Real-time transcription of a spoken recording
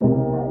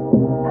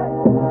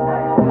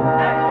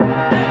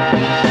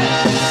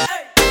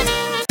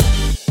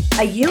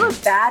Are you a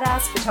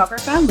badass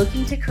photographer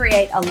looking to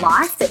create a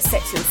life that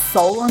sets your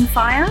soul on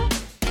fire?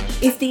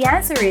 If the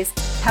answer is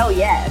hell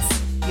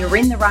yes, you're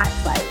in the right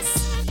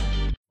place.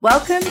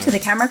 Welcome to the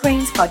Camera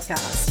Queens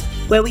podcast,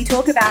 where we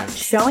talk about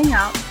showing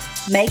up,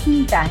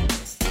 making bank,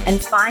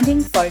 and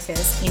finding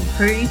focus in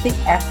who the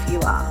F you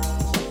are.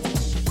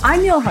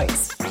 I'm your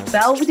host,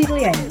 Belle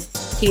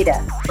Vidiglione, here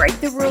to break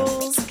the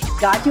rules,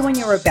 guide you on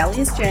your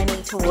rebellious journey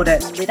toward a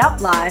lit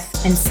up life,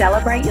 and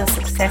celebrate your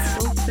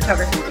successful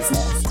photography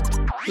business.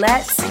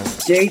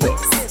 Let's do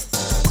this.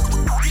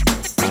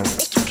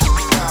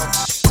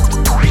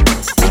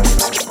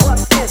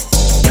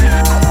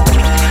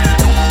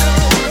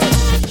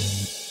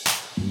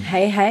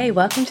 Hey,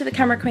 welcome to the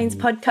Camera Queens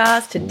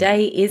podcast.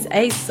 Today is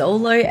a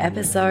solo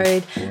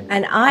episode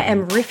and I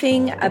am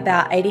riffing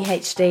about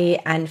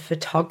ADHD and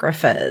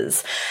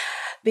photographers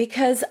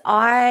because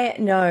I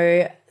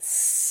know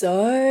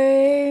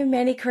so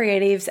many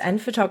creatives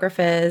and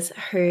photographers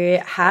who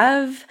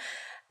have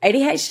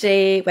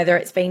ADHD, whether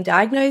it's been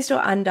diagnosed or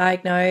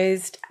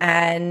undiagnosed,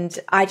 and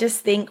I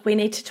just think we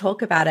need to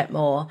talk about it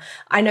more.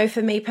 I know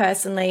for me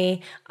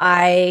personally,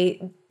 I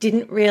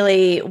didn't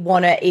really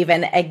want to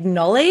even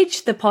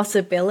acknowledge the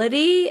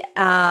possibility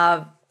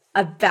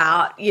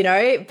about,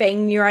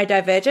 being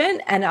neurodivergent.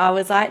 And I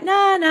was like,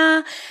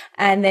 nah.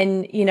 And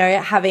then,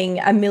 having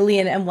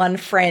 1,000,001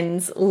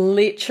 friends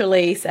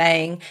literally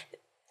saying,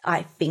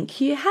 I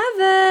think you have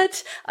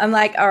it. I'm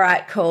like, all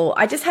right, cool.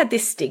 I just had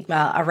this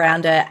stigma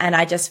around it and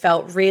I just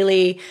felt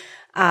really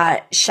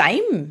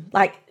shame.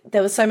 Like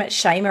there was so much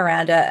shame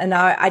around it. And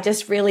I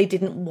just really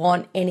didn't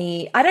want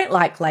I don't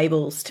like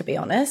labels, to be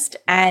honest.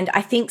 And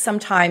I think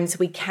sometimes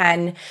we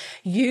can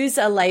use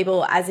a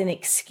label as an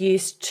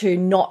excuse to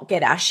not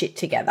get our shit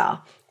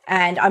together.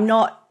 And I'm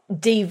not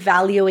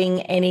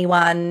devaluing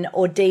anyone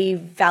or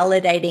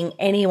devalidating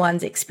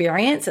anyone's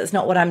experience. It's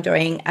not what I'm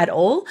doing at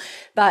all.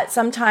 But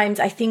sometimes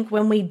I think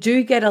when we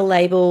do get a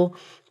label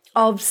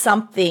of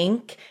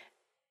something,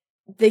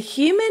 the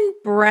human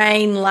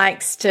brain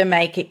likes to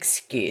make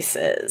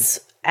excuses.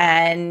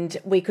 And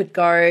we could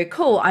go,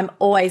 cool, I'm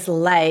always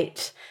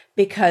late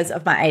because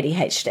of my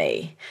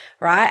ADHD,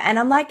 right? And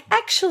I'm like,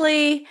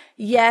 actually,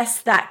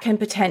 yes, that can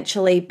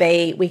potentially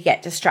be, we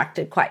get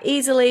distracted quite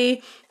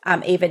easily.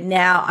 Even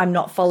now, I'm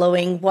not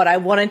following what I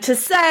wanted to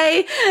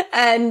say.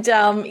 And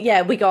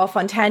we go off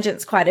on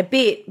tangents quite a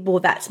bit.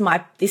 Well,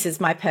 this is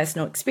my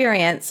personal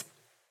experience.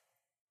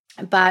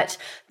 But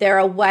there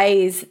are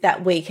ways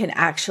that we can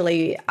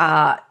actually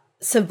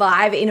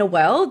survive in a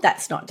world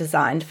that's not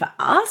designed for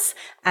us.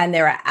 And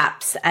there are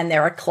apps and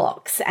there are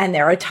clocks and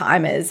there are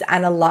timers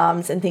and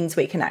alarms and things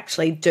we can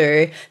actually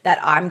do that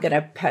I'm going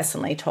to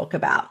personally talk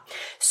about.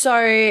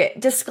 So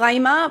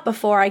disclaimer,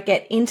 before I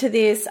get into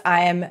this,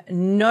 I am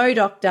no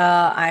doctor.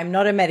 I'm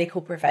not a medical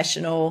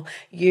professional.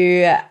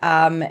 You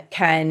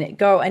can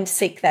go and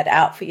seek that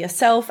out for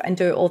yourself and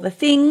do all the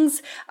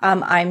things.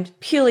 I'm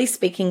purely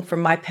speaking from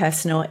my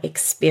personal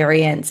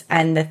experience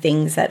and the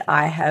things that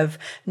I have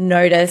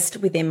noticed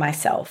within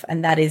myself.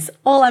 And that is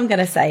all I'm going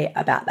to say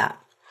about that.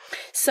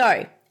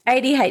 So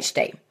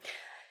ADHD.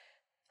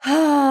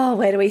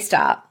 Where do we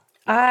start?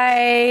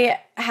 I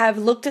have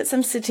looked at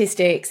some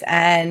statistics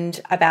and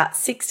about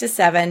 6 to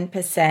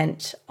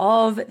 7%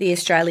 of the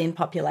Australian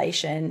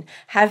population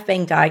have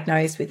been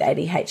diagnosed with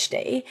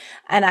ADHD.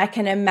 And I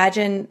can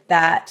imagine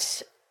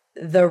that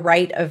the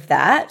rate of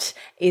that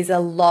is a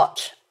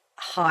lot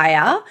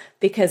higher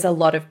because a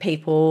lot of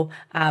people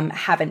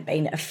haven't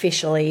been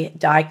officially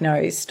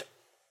diagnosed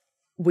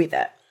with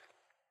it.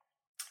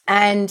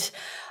 And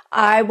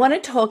I want to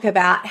talk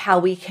about how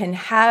we can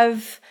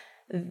have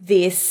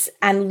this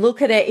and look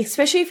at it,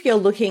 especially if you're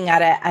looking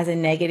at it as a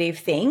negative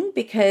thing,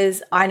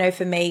 because I know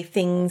for me,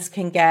 things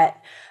can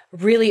get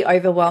really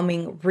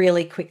overwhelming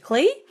really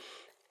quickly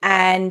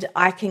and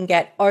I can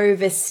get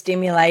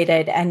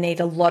overstimulated and need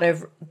a lot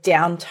of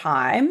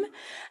downtime.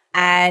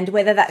 And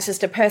whether that's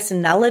just a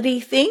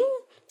personality thing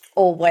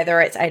or whether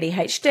it's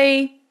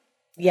ADHD,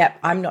 yep,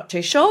 I'm not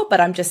too sure, but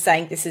I'm just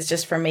saying this is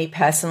just from me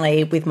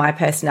personally with my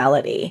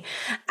personality.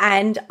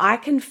 And I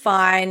can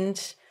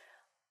find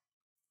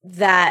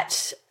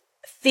that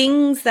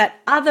things that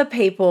other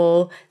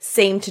people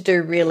seem to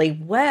do really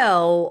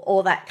well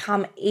or that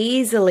come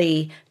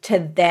easily to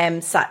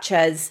them, such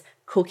as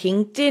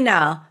cooking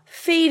dinner,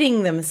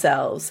 feeding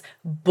themselves,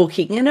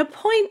 booking an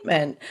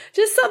appointment,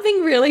 just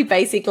something really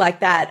basic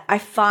like that. I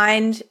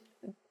find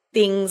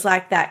things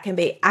like that can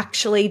be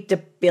actually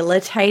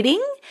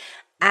debilitating.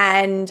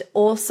 And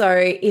also,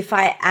 if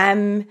I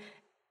am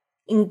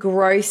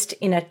engrossed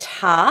in a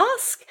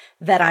task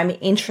that I'm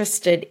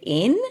interested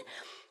in,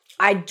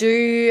 I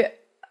do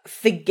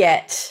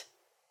forget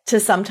to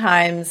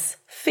sometimes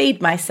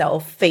feed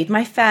myself, feed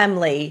my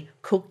family,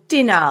 cook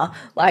dinner,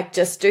 like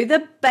just do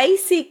the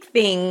basic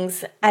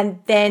things. And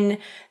then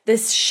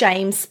this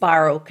shame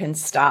spiral can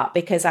start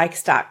because I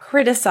start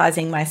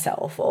criticizing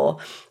myself or,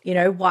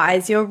 why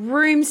is your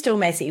room still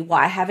messy?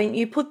 Why haven't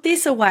you put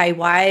this away?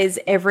 Why is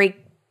every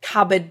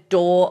cupboard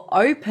door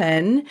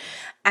open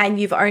and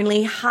you've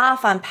only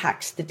half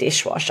unpacked the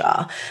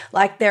dishwasher.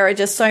 Like, there are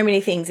just so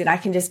many things, and I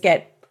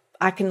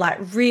can like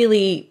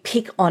really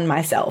pick on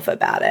myself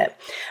about it.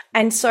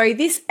 And so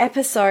this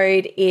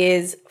episode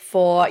is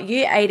for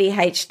you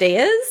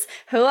ADHDers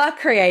who are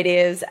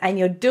creatives and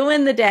you're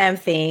doing the damn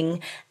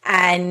thing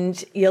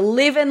and you're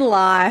living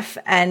life,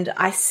 and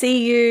I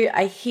see you,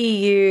 I hear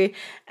you,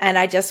 and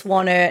I just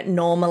want to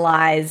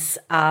normalize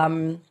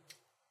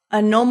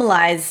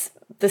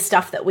the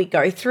stuff that we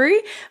go through,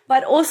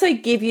 but also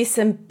give you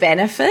some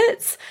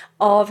benefits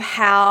of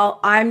how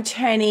I'm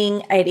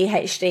turning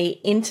ADHD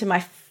into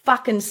my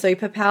fucking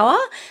superpower,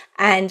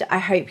 and I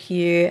hope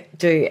you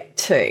do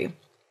too.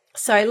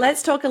 So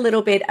let's talk a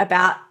little bit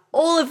about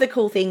all of the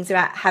cool things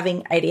about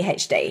having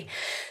ADHD.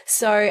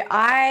 So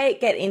I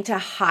get into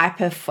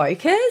hyper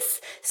focus.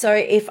 So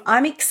if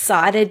I'm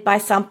excited by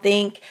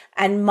something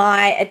and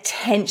my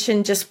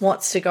attention just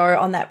wants to go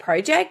on that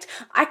project,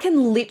 I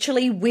can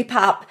literally whip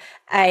up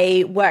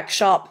a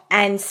workshop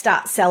and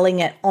start selling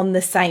it on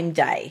the same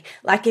day.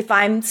 Like, if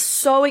I'm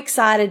so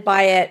excited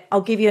by it,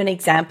 I'll give you an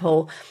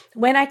example.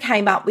 When I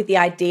came up with the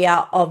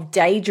idea of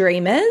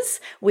Daydreamers,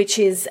 which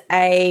is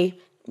a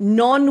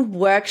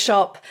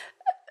non-workshop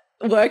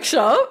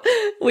workshop,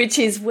 which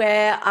is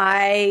where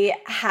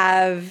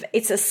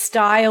it's a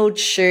styled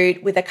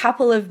shoot with a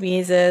couple of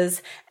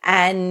muses,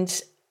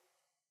 and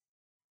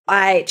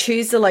I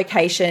choose the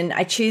location,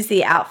 I choose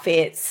the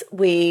outfits,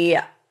 we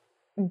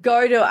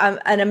go to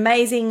an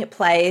amazing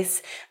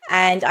place,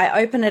 and I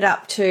open it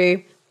up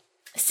to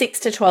 6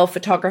 to 12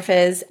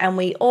 photographers, and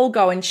we all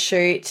go and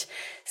shoot.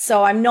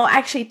 So I'm not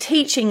actually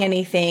teaching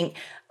anything,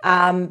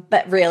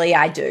 but really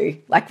I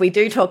do. Like, we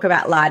do talk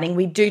about lighting,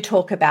 we do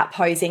talk about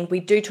posing,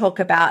 we do talk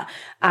about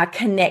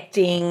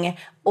connecting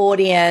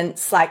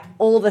audience, like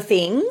all the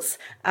things,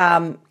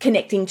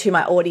 connecting to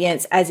my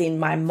audience as in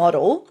my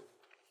model.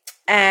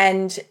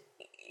 And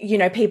you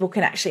know, people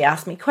can actually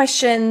ask me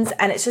questions,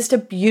 and it's just a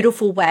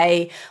beautiful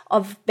way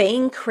of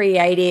being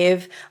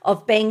creative,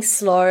 of being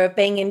slow, of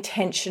being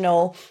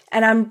intentional.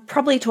 And I'm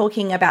probably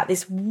talking about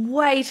this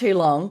way too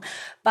long,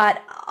 but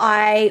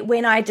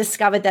when I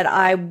discovered that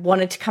I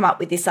wanted to come up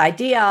with this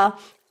idea,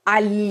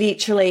 I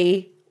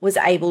literally was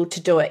able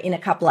to do it in a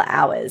couple of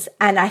hours.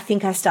 And I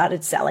think I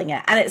started selling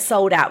it, and it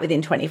sold out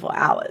within 24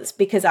 hours,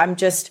 because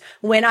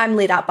when I'm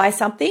lit up by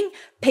something,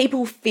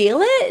 people feel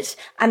it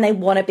and they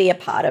want to be a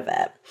part of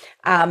it,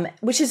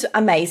 which is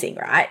amazing,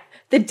 right?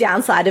 The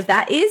downside of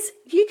that is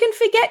you can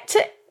forget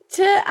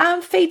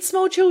to feed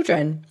small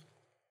children.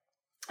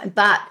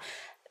 But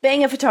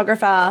being a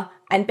photographer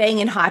and being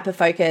in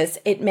hyperfocus,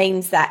 it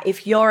means that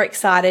if you're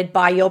excited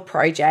by your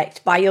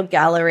project, by your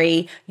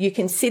gallery, you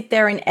can sit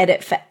there and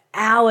edit for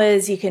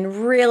hours. You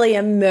can really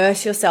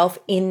immerse yourself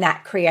in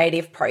that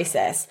creative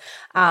process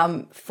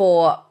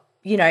for,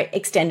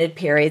 extended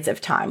periods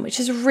of time, which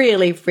is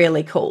really,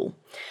 really cool.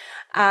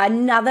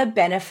 Another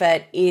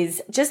benefit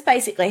is just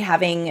basically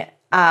having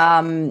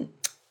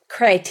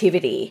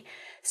creativity.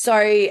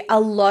 So a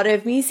lot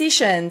of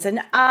musicians and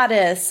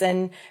artists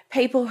and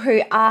people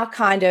who are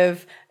kind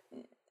of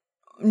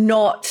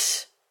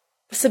not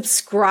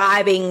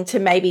subscribing to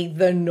maybe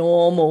the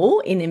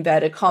normal, in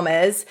inverted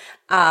commas,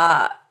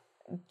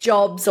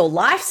 jobs or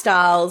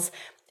lifestyles,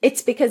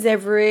 it's because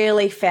they've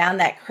really found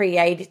that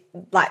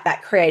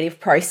creative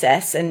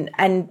process, and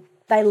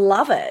they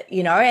love it,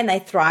 and they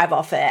thrive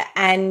off it,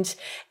 and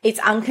it's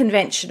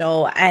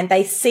unconventional, and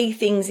they see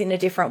things in a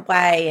different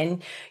way,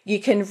 and you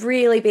can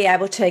really be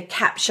able to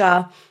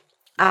capture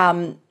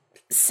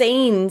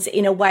scenes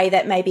in a way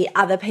that maybe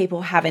other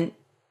people haven't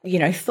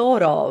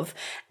thought of.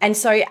 And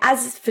so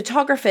as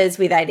photographers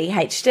with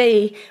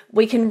ADHD,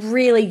 we can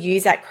really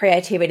use that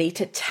creativity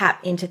to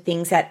tap into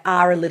things that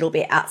are a little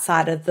bit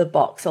outside of the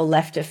box or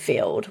left of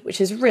field,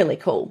 which is really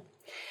cool.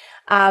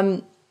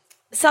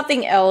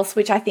 Something else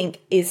which I think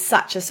is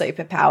such a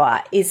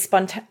superpower is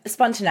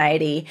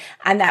spontaneity,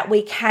 and that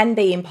we can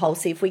be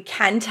impulsive. We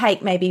can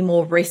take maybe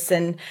more risks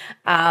than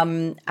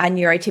a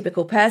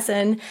neurotypical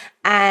person,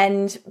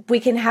 and we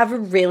can have a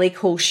really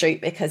cool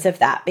shoot because of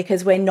that,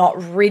 because we're not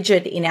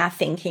rigid in our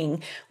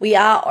thinking. We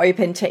are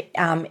open to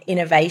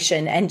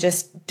innovation and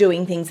just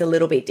doing things a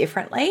little bit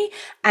differently,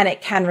 and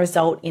it can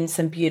result in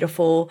some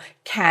beautiful,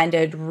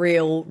 candid,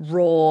 real,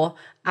 raw,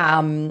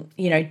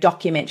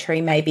 documentary,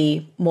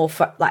 maybe more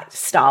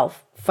style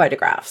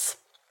photographs.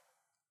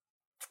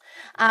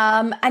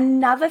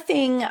 Another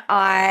thing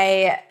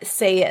I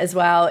see as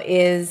well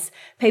is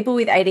people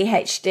with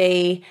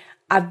ADHD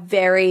are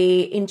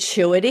very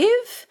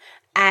intuitive,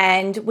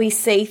 and we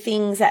see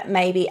things that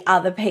maybe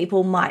other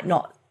people might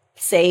not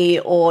see,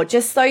 or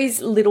just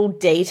those little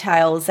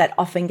details that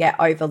often get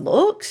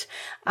overlooked.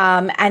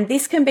 And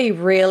this can be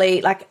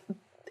really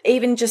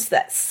even just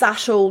that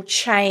subtle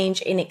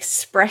change in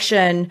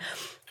expression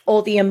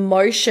or the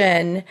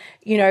emotion,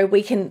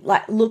 we can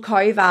look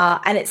over,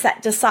 and it's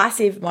that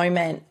decisive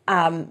moment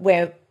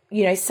where,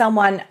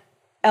 someone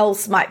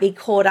else might be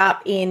caught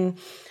up in,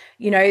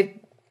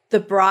 the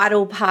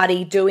bridal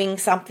party doing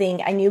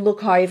something, and you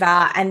look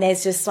over and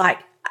there's just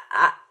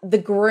the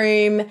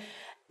groom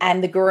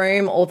and the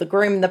groom, or the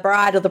groom and the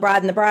bride, or the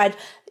bride and the bride,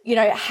 you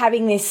know,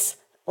 having this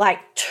like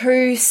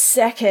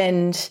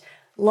 2-second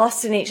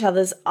lost in each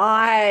other's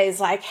eyes,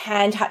 like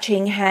hand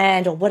touching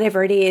hand or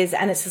whatever it is.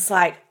 And it's just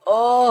like,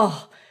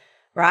 oh,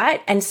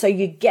 right. And so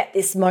you get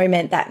this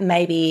moment that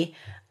maybe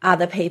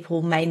other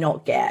people may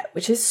not get,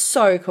 which is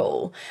so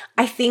cool.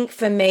 I think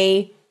for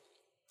me,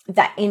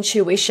 that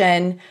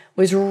intuition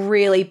was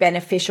really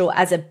beneficial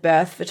as a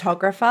birth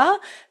photographer,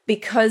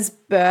 because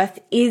birth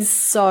is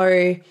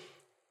so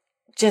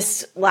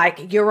just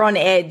like you're on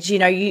edge, you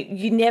know,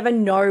 you never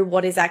know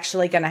what is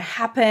actually going to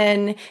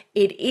happen.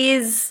 It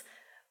is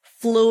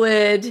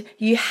fluid.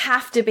 You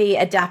have to be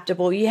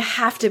adaptable. You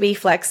have to be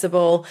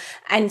flexible.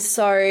 And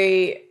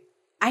so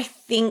I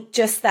think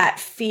just that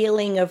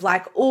feeling of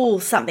like, oh,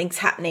 something's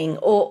happening,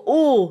 or,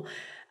 oh,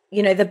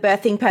 you know, the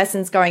birthing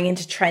person's going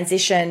into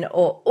transition,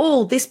 or,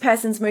 oh, this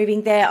person's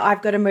moving there,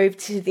 I've got to move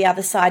to the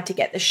other side to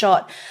get the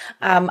shot.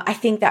 I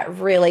think that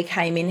really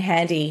came in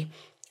handy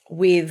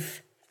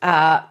with,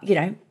 you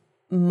know,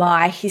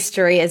 my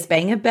history as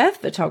being a birth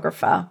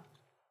photographer.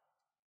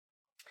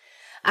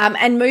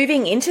 And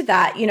moving into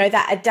that, you know,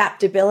 that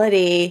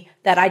adaptability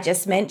that I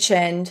just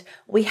mentioned,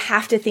 we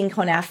have to think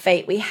on our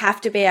feet. We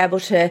have to be able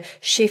to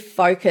shift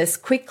focus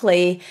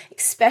quickly,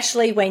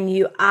 especially when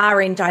you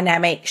are in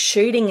dynamic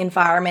shooting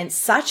environments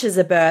such as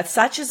a birth,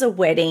 such as a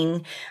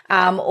wedding,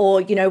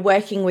 or, you know,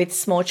 working with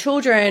small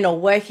children or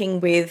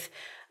working with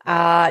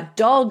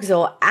dogs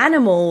or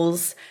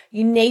animals.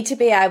 You need to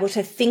be able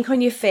to think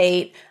on your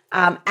feet,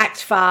 act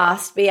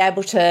fast, be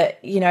able to,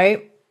 you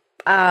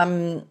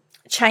know,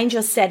 change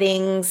your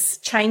settings,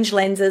 change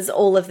lenses,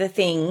 all of the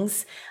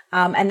things.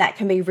 And that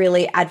can be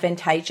really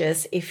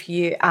advantageous if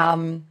you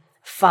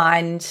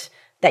find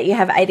that you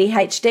have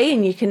ADHD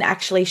and you can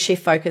actually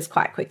shift focus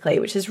quite quickly,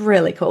 which is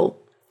really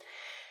cool.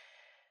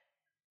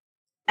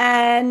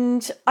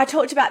 And I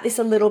talked about this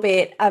a little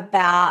bit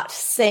about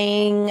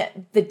seeing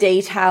the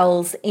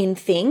details in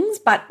things,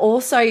 but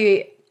also,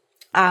 you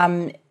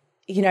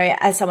know,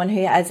 as someone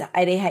who has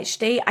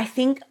ADHD, I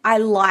think I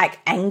like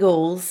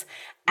angles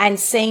and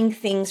seeing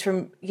things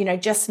from, you know,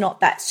 just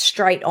not that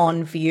straight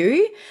on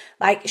view,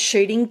 like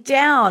shooting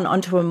down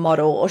onto a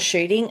model or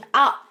shooting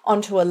up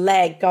onto a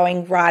leg,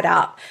 going right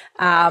up,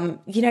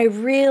 you know,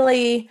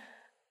 really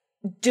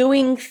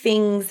doing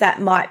things that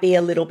might be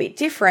a little bit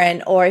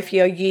different. Or if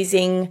you're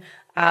using,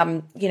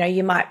 you know,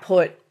 you might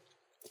put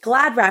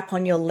Glad wrap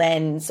on your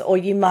lens, or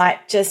you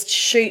might just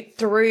shoot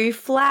through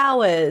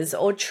flowers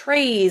or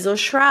trees or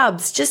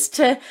shrubs just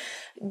to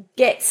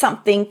get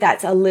something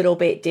that's a little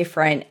bit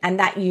different. And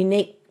that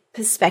unique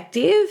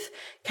perspective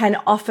can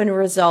often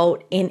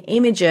result in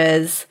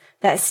images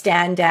that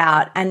stand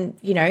out and,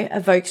 you know,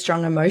 evoke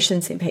strong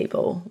emotions in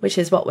people, which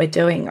is what we're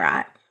doing,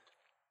 right?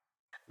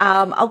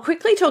 I'll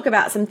quickly talk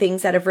about some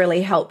things that have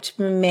really helped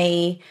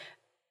me,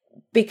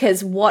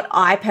 because what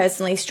I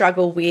personally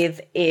struggle with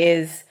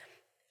is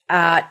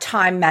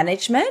time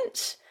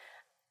management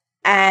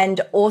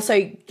and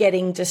also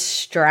getting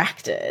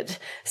distracted.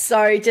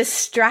 So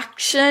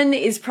distraction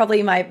is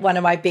probably one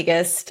of my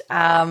biggest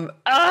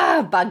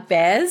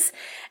bugbears,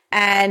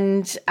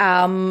 and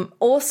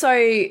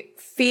also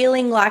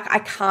feeling like I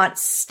can't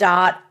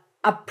start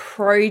a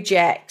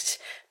project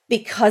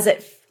because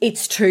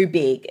it's too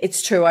big,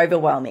 it's too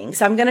overwhelming.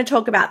 So I'm going to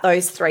talk about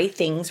those 3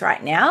 things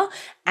right now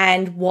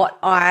and what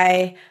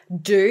I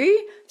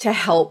do to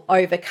help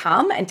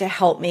overcome and to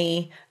help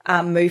me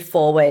move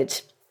forward.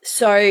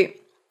 So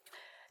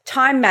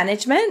time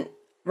management,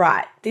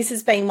 right. This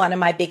has been one of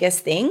my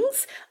biggest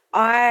things.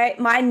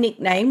 My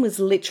nickname was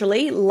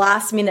literally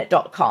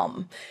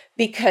lastminute.com,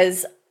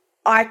 because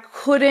I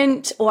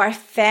couldn't, or I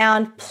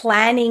found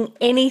planning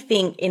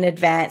anything in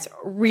advance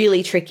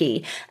really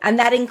tricky. And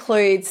that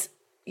includes,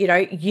 you know,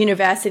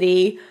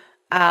 university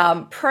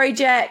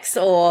projects,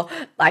 or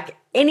like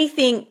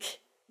anything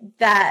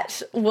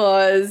that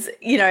was,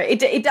 you know,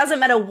 it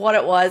doesn't matter what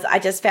it was. I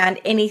just found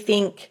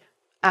anything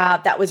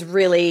that was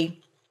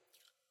really,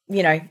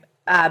 you know,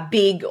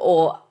 big,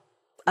 or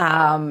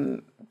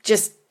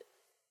just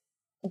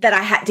that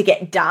I had to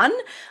get done.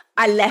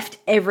 I left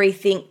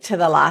everything to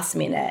the last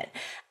minute.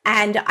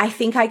 And I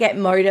think I get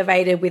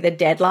motivated with a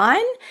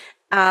deadline.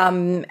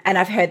 And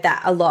I've heard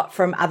that a lot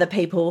from other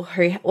people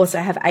who also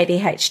have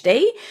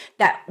ADHD,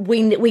 that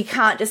we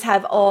can't just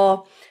have,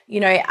 oh, you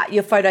know,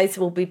 your photos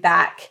will be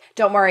back.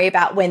 Don't worry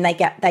about when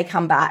they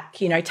come back.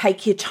 You know,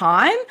 take your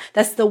time.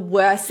 That's the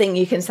worst thing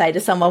you can say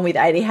to someone with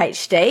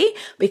ADHD,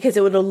 because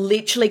it will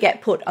literally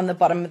get put on the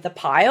bottom of the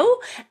pile,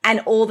 and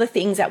all the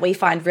things that we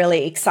find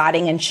really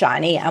exciting and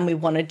shiny and we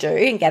want to do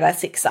and get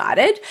us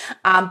excited,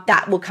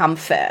 that will come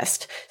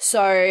first.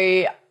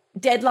 So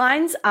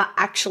deadlines are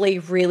actually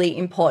really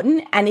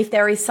important. And if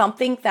there is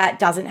something that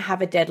doesn't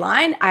have a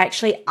deadline, I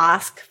actually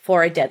ask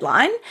for a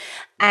deadline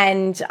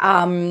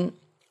and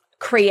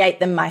create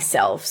them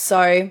myself.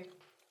 So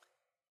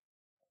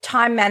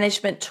time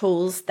management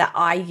tools that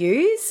I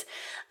use,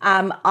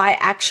 I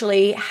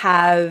actually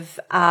have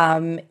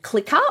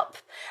ClickUp,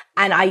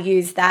 and I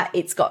use that.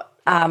 It's got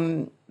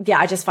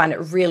I just find it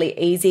really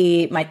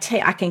easy. I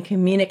can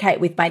communicate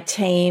with my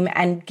team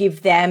and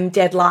give them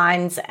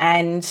deadlines,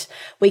 and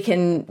we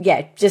can,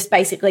 just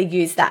basically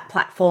use that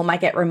platform. I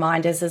get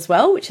reminders as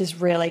well, which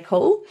is really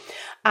cool.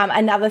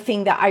 Another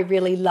thing that I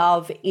really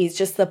love is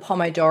just the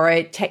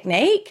Pomodoro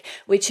technique,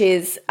 which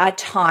is a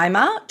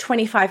timer,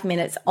 25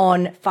 minutes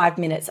on, 5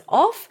 minutes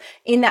off.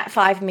 In that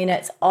 5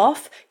 minutes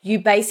off, you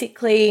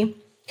basically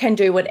can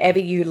do whatever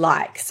you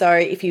like. So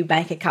if you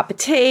make a cup of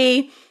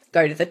tea,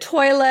 go to the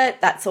toilet,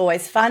 that's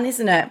always fun,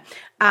 isn't it?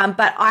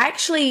 But I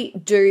actually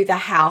do the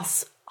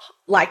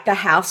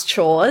household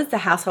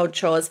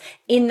chores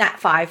in that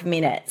 5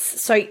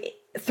 minutes. So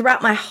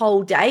throughout my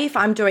whole day, if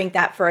I'm doing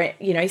that for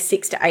a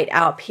 6 to 8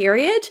 hour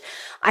period,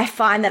 I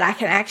find that I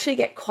can actually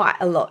get quite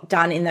a lot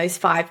done in those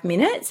 5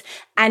 minutes.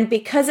 And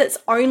because it's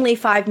only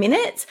 5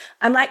 minutes,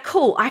 I'm like,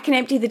 cool, I can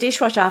empty the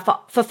dishwasher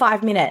for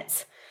 5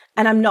 minutes.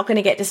 And I'm not going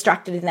to get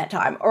distracted in that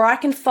time. Or I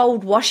can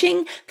fold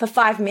washing for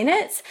 5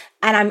 minutes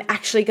and I'm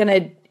actually going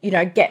to,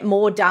 get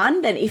more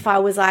done than if I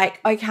was like,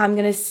 okay, I'm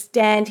going to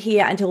stand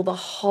here until the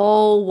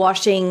whole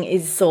washing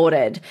is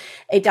sorted.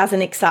 It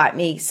doesn't excite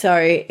me. So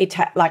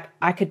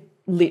I could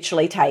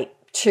literally take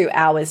 2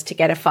 hours to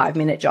get a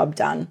 5-minute job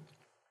done.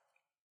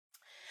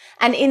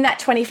 And in that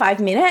 25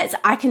 minutes,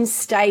 I can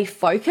stay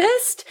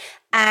focused.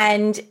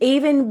 And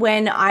even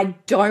when I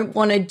don't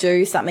want to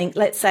do something,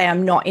 let's say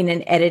I'm not in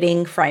an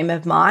editing frame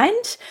of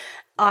mind,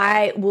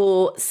 I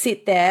will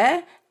sit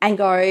there and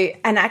go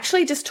and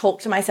actually just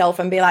talk to myself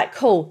and be like,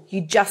 cool,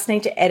 you just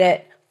need to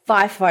edit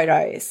 5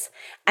 photos.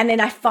 And then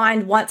I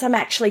find once I'm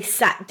actually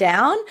sat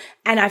down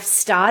and I've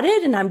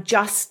started and I'm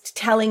just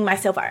telling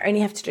myself I only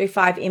have to do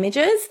 5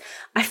 images,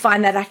 I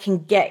find that I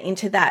can get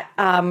into that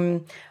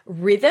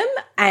rhythm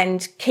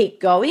and keep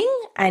going.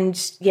 And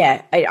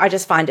I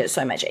just find it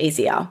so much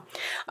easier. All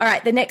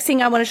right, the next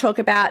thing I want to talk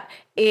about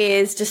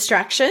is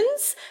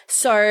distractions.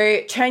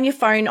 So turn your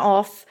phone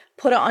off,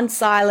 put it on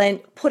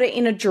silent, put it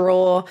in a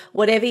drawer,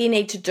 whatever you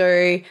need to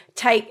do.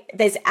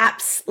 There's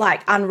apps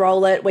like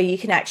Unroll It where you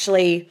can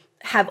actually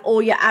have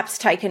all your apps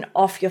taken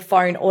off your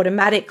phone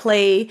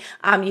automatically.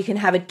 You can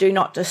have a do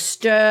not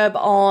disturb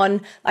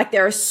on. Like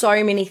there are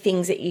so many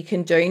things that you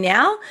can do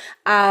now.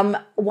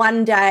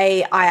 One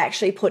day I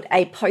actually put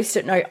a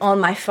post-it note on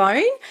my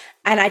phone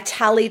and I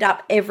tallied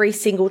up every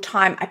single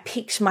time I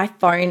picked my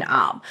phone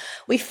up.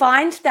 We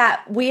find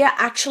that we are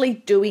actually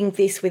doing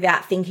this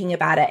without thinking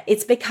about it.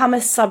 It's become a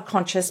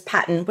subconscious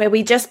pattern where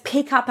we just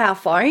pick up our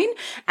phone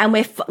and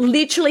we're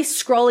literally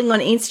scrolling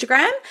on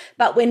Instagram,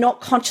 but we're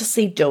not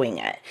consciously doing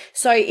it.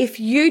 So if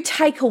you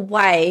take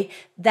away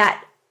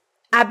that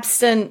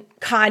absent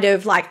kind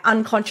of like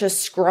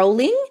unconscious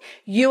scrolling,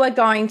 you are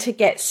going to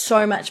get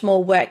so much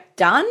more work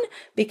done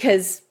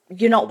because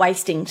you're not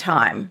wasting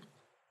time.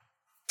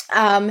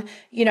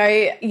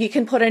 You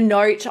can put a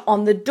note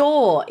on the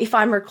door. If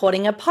I'm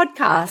recording a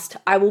podcast,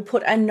 I will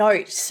put a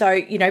note. So,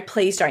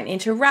 please don't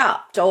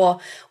interrupt or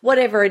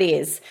whatever it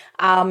is.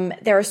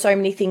 There are so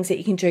many things that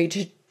you can do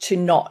to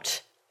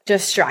not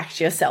distract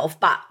yourself.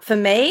 But for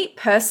me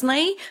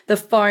personally, the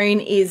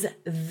phone is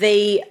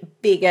the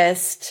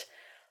biggest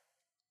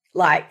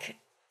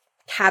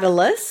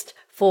catalyst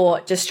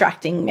for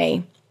distracting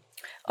me.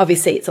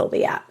 Obviously, it's all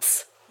the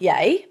apps.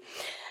 Yay.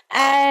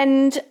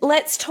 And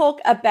let's talk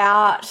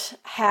about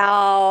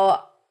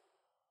how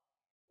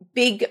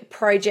big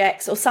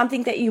projects or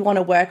something that you want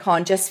to work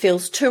on just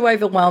feels too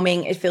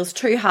overwhelming. It feels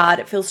too hard.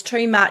 It feels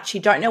too much.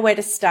 You don't know where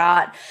to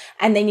start.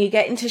 And then you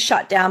get into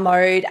shutdown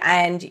mode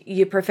and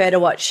you prefer to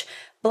watch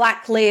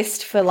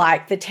Blacklist for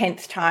like the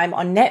 10th time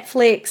on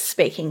Netflix,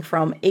 speaking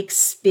from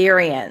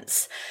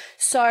experience.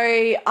 So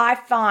I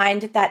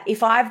find that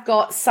if I've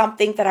got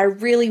something that I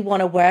really want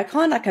to work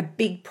on, like a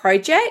big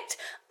project,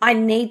 I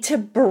need to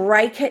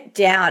break it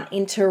down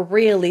into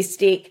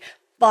realistic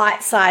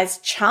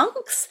bite-sized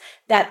chunks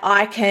that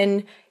I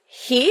can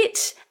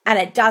hit and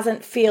it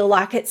doesn't feel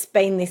like it's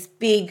been this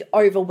big,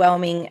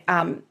 overwhelming,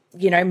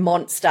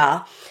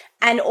 monster.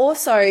 And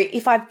also,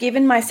 if I've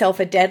given myself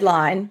a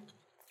deadline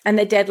and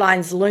the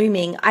deadline's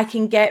looming, I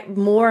can get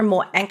more and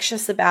more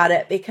anxious about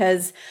it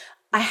because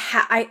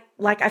I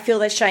feel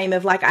the shame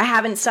of I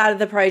haven't started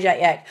the project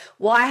yet.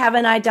 Why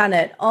haven't I done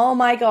it? Oh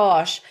my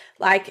gosh.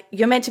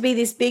 You're meant to be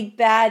this big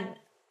bad,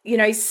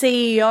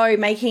 CEO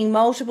making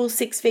multiple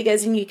 6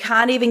 figures and you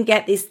can't even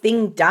get this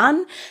thing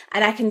done.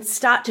 And I can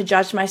start to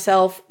judge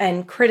myself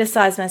and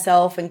criticize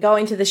myself and go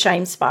into the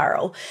shame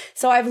spiral.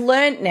 So I've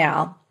learned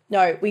now,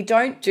 no, we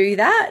don't do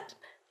that.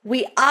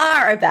 We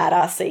are a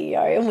badass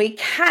CEO and we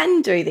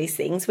can do these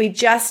things. We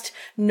just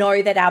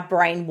know that our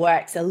brain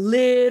works a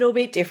little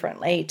bit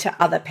differently to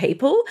other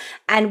people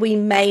and we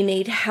may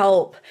need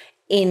help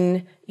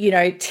in,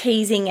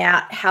 teasing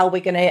out how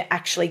we're going to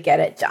actually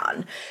get it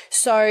done.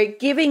 So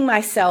giving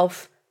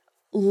myself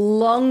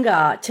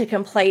longer to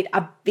complete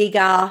a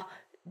bigger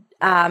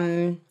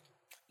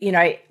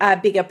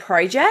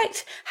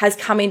project has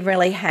come in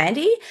really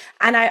handy.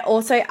 And I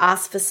also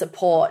ask for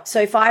support. So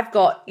if I've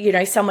got,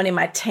 someone in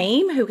my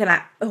team who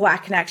I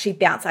can actually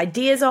bounce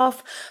ideas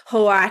off,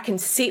 who I can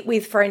sit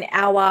with for an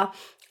hour,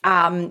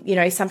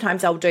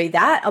 Sometimes I'll do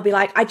that. I'll be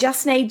like, I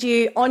just need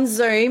you on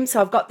Zoom.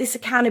 So I've got this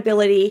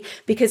accountability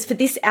because for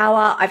this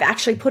hour, I've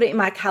actually put it in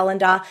my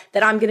calendar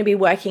that I'm going to be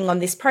working on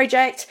this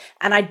project,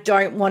 and I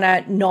don't want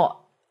to not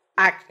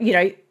act,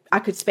 I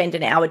could spend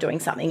an hour doing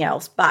something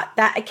else, but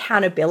that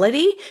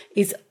accountability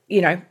is,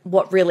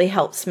 what really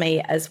helps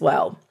me as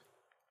well.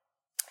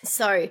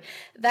 So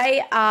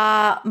they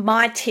are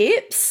my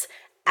tips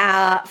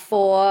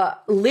for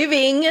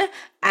living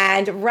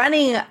and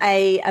running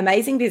an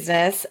amazing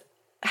business,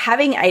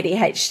 having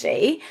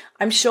ADHD.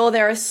 I'm sure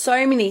there are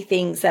so many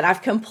things that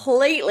I've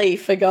completely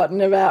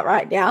forgotten about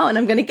right now, and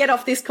I'm going to get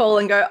off this call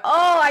and go,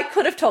 I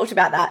could have talked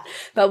about that,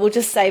 but we'll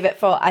just save it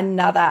for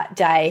another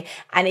day.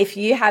 And if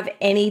you have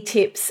any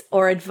tips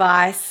or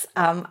advice,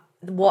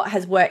 what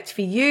has worked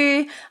for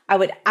you, I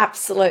would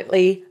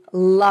absolutely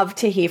love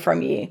to hear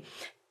from you.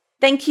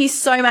 Thank you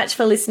so much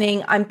for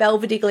listening. I'm Belle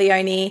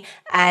Vidiglione,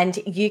 and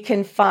you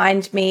can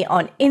find me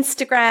on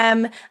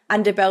Instagram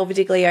under Belle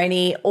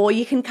Vidiglione, or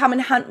you can come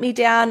and hunt me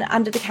down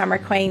under the Camera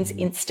Queens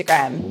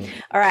Instagram.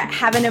 All right,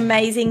 have an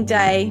amazing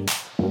day.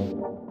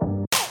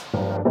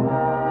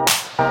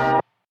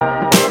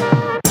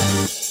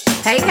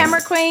 Hey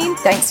Camera Queen,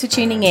 thanks for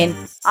tuning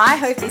in. I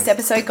hope this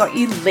episode got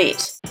you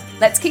lit.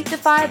 Let's keep the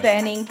fire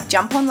burning,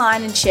 jump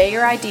online and share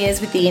your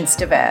ideas with the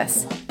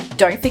Instaverse.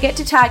 Don't forget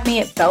to tag me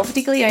at Belle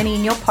Vidiglione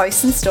in your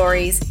posts and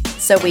stories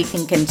so we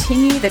can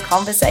continue the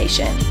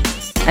conversation.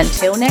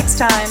 Until next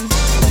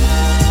time.